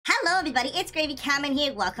Hello everybody, it's Gravycatman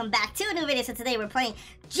here. Welcome back to a new video. So today we're playing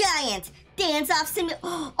Giant Dance-Off Simulator.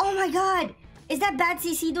 Oh my god! Is that Bad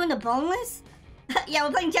CC doing the boneless? Yeah,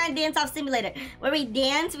 we're playing Giant Dance-Off Simulator. Where we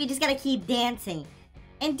dance, we just gotta keep dancing.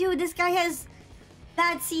 And dude, this guy has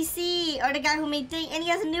Bad CC, or the guy who made thing, and he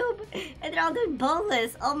has a noob. And they're all doing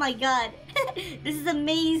boneless. Oh my god. This is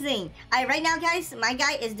amazing. Alright, right now guys, my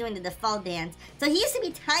guy is doing the default dance. So he used to be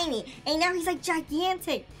tiny, and now he's like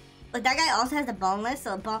gigantic. Look, that guy also has the boneless,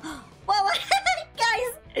 so Whoa, what?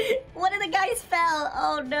 Guys, one of the guys fell.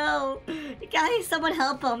 Oh no. Guys, someone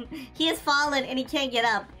help him. He has fallen and he can't get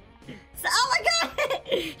up. So, oh my god!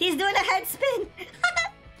 He's doing a head spin.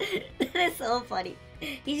 That is so funny.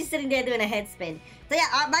 He's just sitting there doing a head spin. So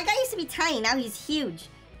yeah, my guy used to be tiny, now he's huge.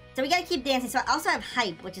 So we gotta keep dancing. So I also have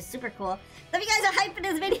hype, which is super cool. So if you guys are hyped for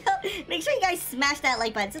this video, make sure you guys smash that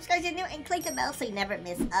like button, subscribe if you're new, and click the bell so you never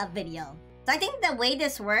miss a video. So I think the way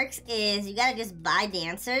this works is you gotta just buy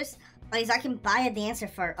dancers. Okay, so I can buy a dancer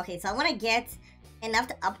for... Okay, so I want to get enough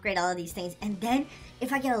to upgrade all of these things. And then,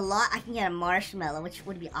 if I get a lot, I can get a Marshmello, which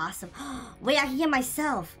would be awesome. Wait, I can get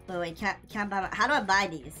myself. Wait, can't buy how do I buy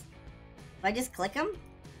these? Do I just click them?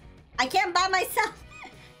 I can't buy myself.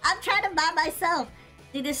 I'm trying to buy myself.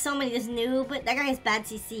 Dude, there's so many. There's noob. That guy has Bad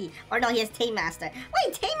CC. Or no, he has Tame Master.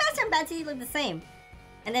 Wait, Tame Master and Bad CC look the same.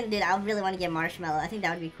 And then, dude, I really want to get Marshmello. I think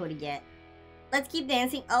that would be cool to get. Let's keep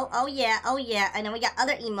dancing. Oh yeah. And then we got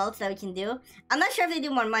other emotes that we can do. I'm not sure if they do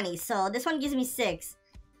more money. So this one gives me 6.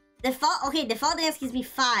 Default dance gives me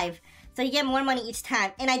 5. So you get more money each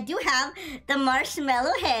time. And I do have the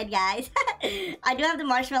Marshmello head, guys. I do have the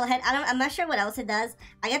Marshmello head. I'm not sure what else it does.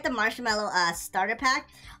 I got the Marshmello starter pack.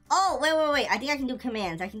 Oh, wait. I think I can do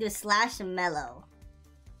commands. I can do /mellow.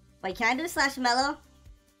 Wait, can I do /mellow?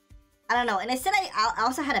 I don't know. And it said I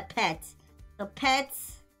also had a pet. So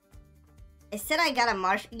pets. It said I got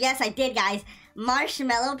a Yes, I did, guys.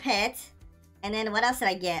 Marshmello pet. And then what else did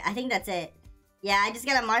I get? I think that's it. Yeah, I just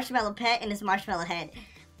got a Marshmello pet and this Marshmello head.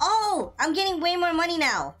 Oh, I'm getting way more money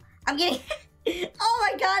now. I'm getting...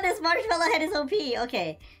 Oh my god, this Marshmello head is OP.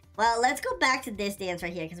 Okay. Well, let's go back to this dance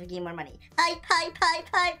right here because we gain more money.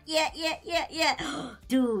 Hype. Yeah.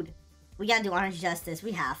 Dude, we gotta do Orange Justice.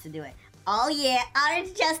 We have to do it. Oh yeah,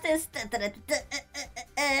 Orange Justice.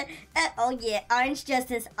 Oh yeah, Orange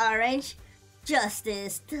Justice. Orange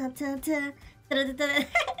Justice.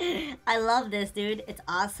 I love this, dude. It's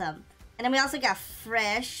awesome. And then we also got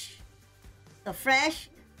Fresh. So Fresh.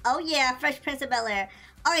 Oh yeah, Fresh Prince of Bel-Air.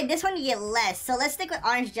 Alright, this one you get less. So let's stick with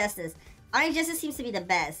Orange Justice. Orange Justice seems to be the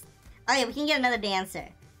best. Alright, we can get another dancer.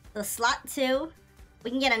 So slot 2.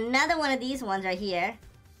 We can get another one of these ones right here.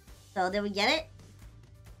 So did we get it?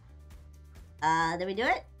 Did we do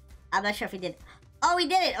it? I'm not sure if we did. Oh, we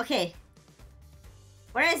did it. Okay.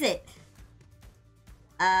 Where is it?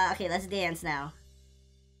 Okay, let's dance now.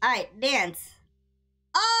 Alright, dance.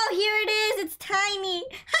 Oh, here it is. It's tiny.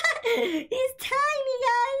 He's tiny,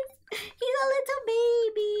 guys. He's a little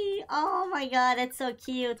baby. Oh my god, that's so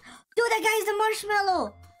cute. Dude, that guy's the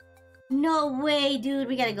Marshmello. No way, dude.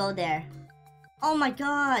 We gotta go there. Oh my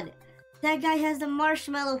god. That guy has the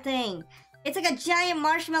Marshmello thing. It's like a giant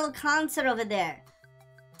Marshmello concert over there.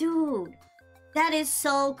 Dude, that is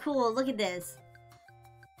so cool. Look at this.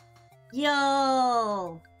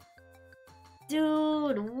 Yo.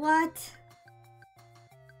 Dude, what?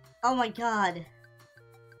 Oh my god.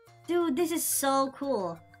 Dude, this is so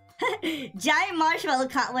cool. Giant Marshmello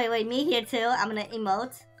wait, me here too. I'm gonna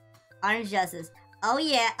emote. Orange Justice. Oh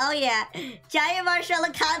yeah. Giant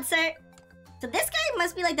Marshmello concert. So this guy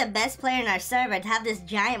must be like the best player in our server to have this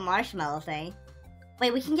giant Marshmello thing.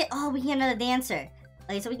 Wait, we can get another dancer.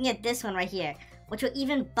 Okay, so we can get this one right here, which will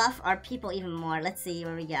even buff our people even more. Let's see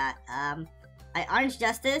what we got. Orange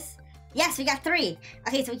Justice. Yes, we got 3.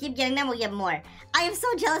 Okay, so we keep getting them, we'll get more. I am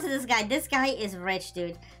so jealous of this guy. This guy is rich,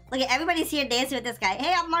 dude. Look at everybody's here dancing with this guy.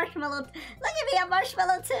 Hey, I'm Marshmello. Look at me, I'm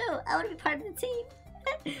Marshmello too. I want to be part of the team.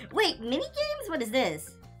 Wait, mini games? What is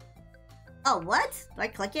this? Oh, what? Do I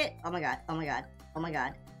click it? Oh my god.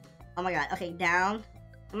 Okay, down.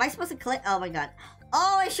 Am I supposed to click? Oh my god.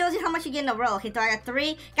 Oh, it shows you how much you get in a row. Okay, so I got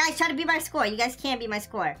 3. Guys, try to beat my score. You guys can't beat my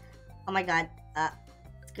score. Oh my god.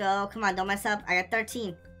 Let's go. Come on, don't mess up. I got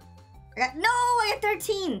 13. I got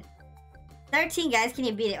 13. 13, guys. Can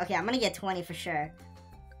you beat it? Okay, I'm gonna get 20 for sure.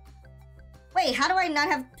 Wait, how do I not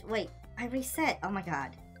have... Wait, I reset. Oh my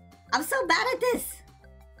god. I'm so bad at this.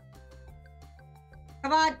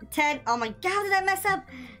 Come on, 10. Oh my god, did I mess up?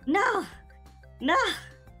 No.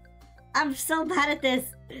 I'm so bad at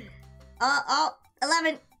this.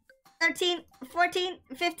 11, 13, 14,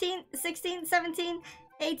 15, 16, 17,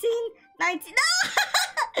 18, 19. No!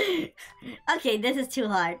 Okay, this is too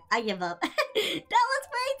hard. I give up. That was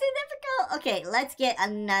way Okay, let's get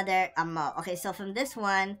another emote. Okay, so from this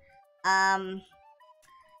one,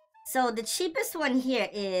 so the cheapest one here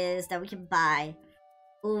is that we can buy.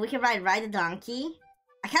 Ooh, we can ride the donkey.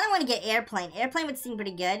 I kind of want to get airplane. Airplane would seem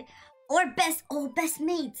pretty good. Or best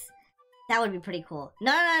mates. That would be pretty cool.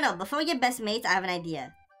 No. Before we get best mates, I have an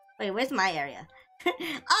idea. Wait, where's my area?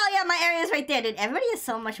 Oh yeah, my area is right there, dude. Everybody is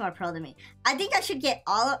so much more pro than me. I think I should get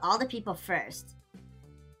all the people first.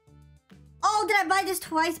 Oh, did I buy this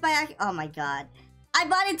twice by accident? Oh my god. I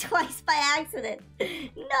bought it twice by accident.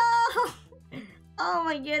 No. Oh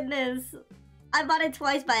my goodness. I bought it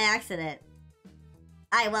twice by accident.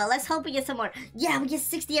 Alright, well, let's hope we get some more. Yeah, we get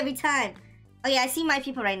 60 every time. Oh yeah, I see my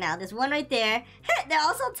people right now. There's one right there. They're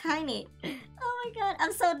also tiny. Oh my god,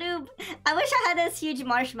 I'm so noob. I wish I had this huge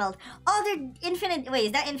marshmallow. Oh, they're infinite. Wait,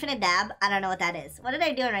 is that infinite dab? I don't know what that is. What are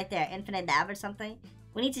they doing right there? Infinite dab or something?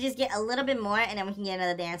 We need to just get a little bit more and then we can get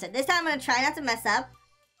another dancer. This time I'm going to try not to mess up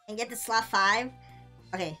and get the slot 5.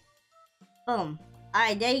 Okay. Boom.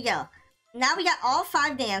 Alright, there you go. Now we got all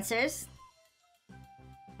 5 dancers.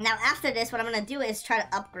 Now after this, what I'm going to do is try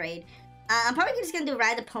to upgrade. I'm probably just going to do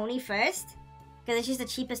ride the pony first. Because it's just the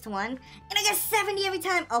cheapest one. And I get 70 every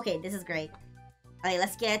time. Okay, this is great. Okay,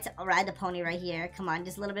 let's get ride the pony right here. Come on,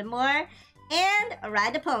 just a little bit more. And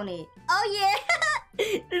ride the pony. Oh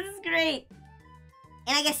yeah! This is great.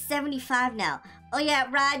 And I get 75 now. Oh yeah,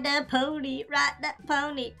 ride the pony, ride the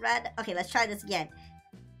pony, ride the... Okay, let's try this again.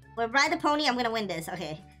 With ride the pony, I'm gonna win this.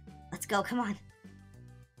 Okay, let's go, come on.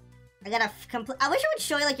 I gotta complete... I wish it would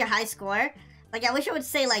show you, like, your high score. Like, I wish it would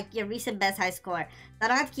say, like, your recent best high score. So I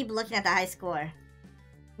don't have to keep looking at the high score.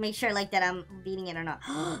 Make sure, like, that I'm beating it or not.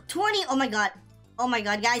 20! Oh my god. Oh my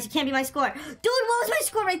god, guys, you can't beat my score. Dude, what was my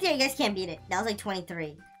score right there? You guys can't beat it. That was, like,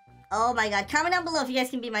 23. Oh my god. Comment down below if you guys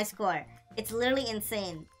can beat my score. It's literally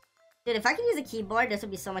insane. Dude, if I could use a keyboard, this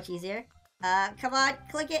would be so much easier. Come on,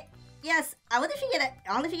 click it. Yes. I wonder if you get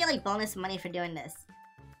I wonder if you get, like, bonus money for doing this.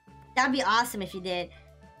 That'd be awesome if you did.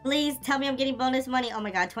 Please tell me I'm getting bonus money. Oh my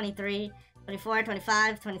god, 23, 24,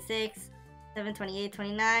 25, 26, 7, 28,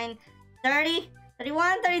 29, 30,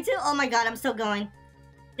 31, 32. Oh my god, I'm still going.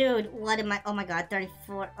 Dude, what am I? Oh my god,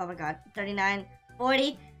 34. Oh my god, 39,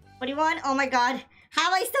 40, 41. Oh my god. How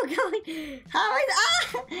am I still going? How am I?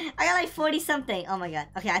 Ah! I got like 40 something. Oh my god.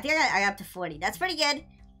 Okay, I think I got up to 40. That's pretty good.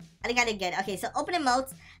 I think I did good. Okay, so open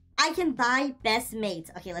emotes. I can buy best mates.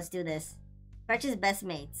 Okay, let's do this. Purchase best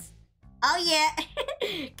mates. Oh yeah.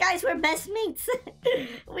 Guys, we're best mates.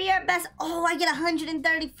 We are best. Oh, I get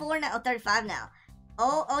 134 now. Oh, 35 now.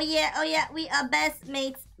 Oh yeah. We are best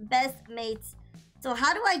mates. Best mates. So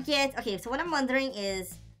how do I get... Okay, so what I'm wondering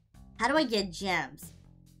is... How do I get gems?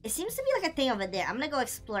 It seems to be like a thing over there. I'm gonna go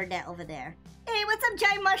explore that over there. Hey, what's up,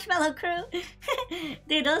 giant marshmallow crew?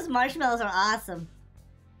 Dude, those marshmallows are awesome.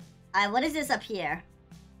 Alright, what is this up here?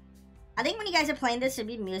 I think when you guys are playing this, should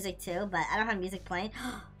be music too, but I don't have music playing.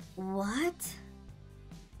 What?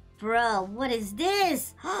 Bro, what is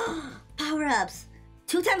this? Power-ups.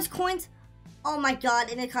 2 times coins? Oh my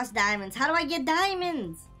god, and it costs diamonds. How do I get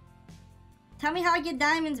diamonds? Tell me how I get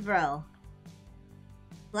diamonds, bro.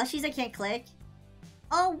 Plushies I can't click.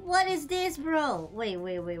 Oh, what is this, bro? Wait.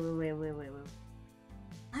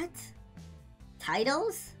 What?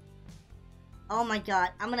 Titles? Oh my god.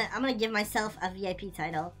 I'm gonna give myself a VIP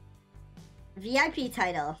title. VIP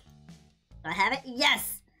title. Do I have it?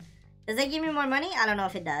 Yes! Does that give me more money? I don't know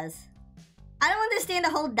if it does. I don't understand the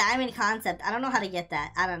whole diamond concept. I don't know how to get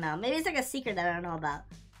that. I don't know. Maybe it's like a secret that I don't know about.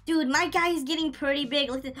 Dude, my guy is getting pretty big.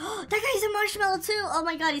 Look at that guy's a marshmallow too. Oh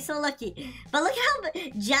my god, he's so lucky. But look how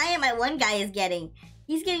giant my one guy is getting.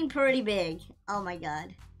 He's getting pretty big. Oh my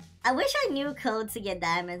god. I wish I knew codes to get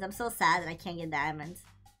diamonds. I'm so sad that I can't get diamonds.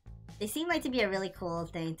 They seem like to be a really cool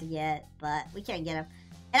thing to get, but we can't get them.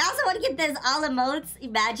 And I also want to get this all emotes.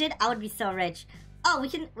 Imagine, I would be so rich. Oh, we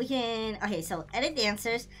can, okay, so edit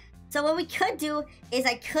dancers. So what we could do is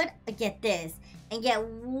I could get this and get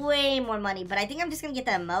way more money, but I think I'm just gonna get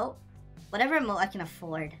the emote. Whatever emote I can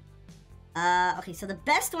afford. Okay, so the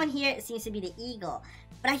best one here seems to be the eagle,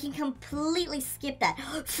 but I can completely skip that.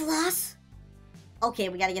 Floss? Okay,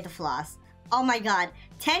 we gotta get the floss. Oh my god,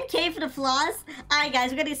 10k for the floss? Alright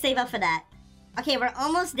guys, we're gonna save up for that. Okay, we're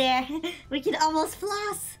almost there. We can almost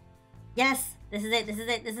floss. Yes, this is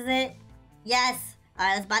it. Yes.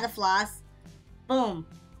 Alright, let's buy the floss. Boom.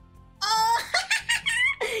 Oh!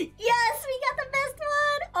 Yes, we got the best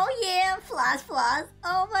one. Oh yeah, floss.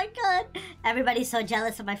 Oh my god. Everybody's so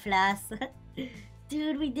jealous of my floss.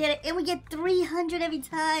 Dude, we did it. And we get 300 every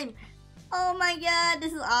time. Oh my god,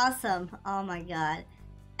 this is awesome. Oh my god.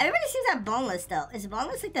 Everybody seems to have boneless though. Is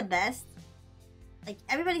boneless like the best? Like,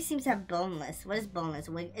 everybody seems to have boneless. What is boneless?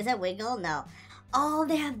 Is that wiggle? No. Oh,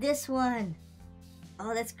 they have this one.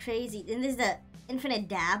 Oh, that's crazy. And there's the infinite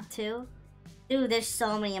dab too. Dude, there's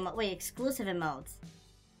so many wait, exclusive emotes.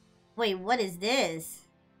 Wait, what is this?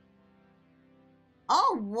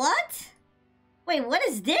 Oh, what? Wait, what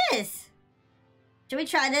is this? Should we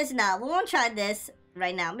try this? No, we won't try this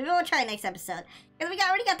right now. Maybe we'll try it next episode. Because we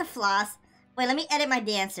already got the floss. Wait, let me edit my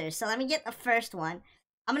dancers. So let me get the first one.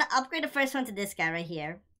 I'm going to upgrade the first one to this guy right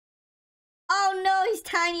here. Oh no, he's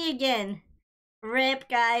tiny again. Rip,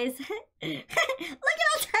 guys. Look at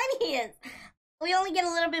how tiny he is. We only get a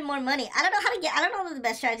little bit more money. I don't know the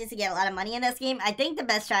best strategy is to get a lot of money in this game. I think the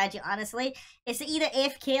best strategy, honestly, is to either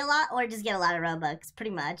AFK a lot or just get a lot of Robux, pretty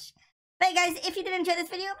much. But guys, if you did enjoy this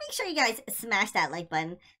video, make sure you guys smash that like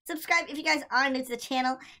button. Subscribe if you guys are new to the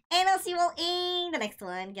channel. And I'll see you all in the next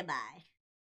one. Goodbye.